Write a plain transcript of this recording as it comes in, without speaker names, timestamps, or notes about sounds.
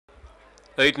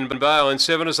Eaton Bale in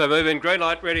 7 as they move in. Green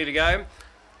light ready to go.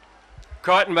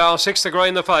 Crichton Bale 6 to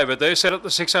green the favourite. They're set at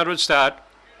the 600 start.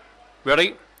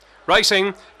 Ready?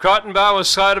 Racing. Crichton Bale was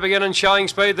slow to begin and showing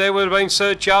speed. There would have been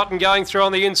Sir Charlton going through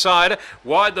on the inside.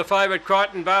 Wide the favourite.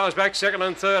 Crichton Bale is back second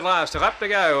and third last. A lap to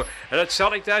go. And it's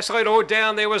Sonic Dash lead. All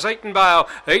down there was Eaton Bale.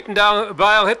 Eaton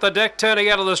Bale hit the deck turning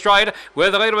out of the straight. Where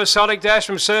the leader was Sonic Dash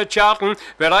from Sir Charlton.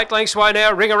 About 8 lengths away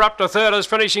now. Ringer up to third is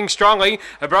finishing strongly.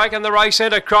 A break in the race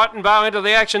centre. Crichton Bale into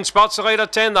the action. Spots the leader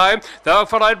 10 though. They were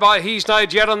followed by He's No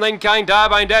Jet and then came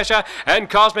Darbane Dasher and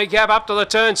Cosmic Gap up to the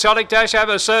turn. Sonic Dash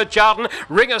over Sir Charlton.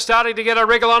 Ringer starting to get a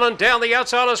wriggle on and down the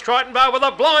outside is Crichton Bale with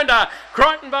a blinder.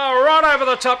 Crichton Bale right over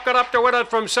the top, got up to win it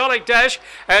from Sonic Dash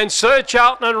and Sir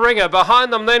Charlton and Ringer.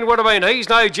 Behind them then would have been He's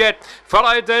No Jet,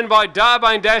 followed then by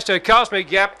Darbane Dash to Cosmic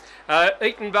Gap.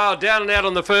 Eaton Bale down and out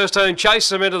on the first turn, chases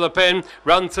them into the pen,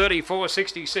 run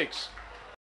 34.66.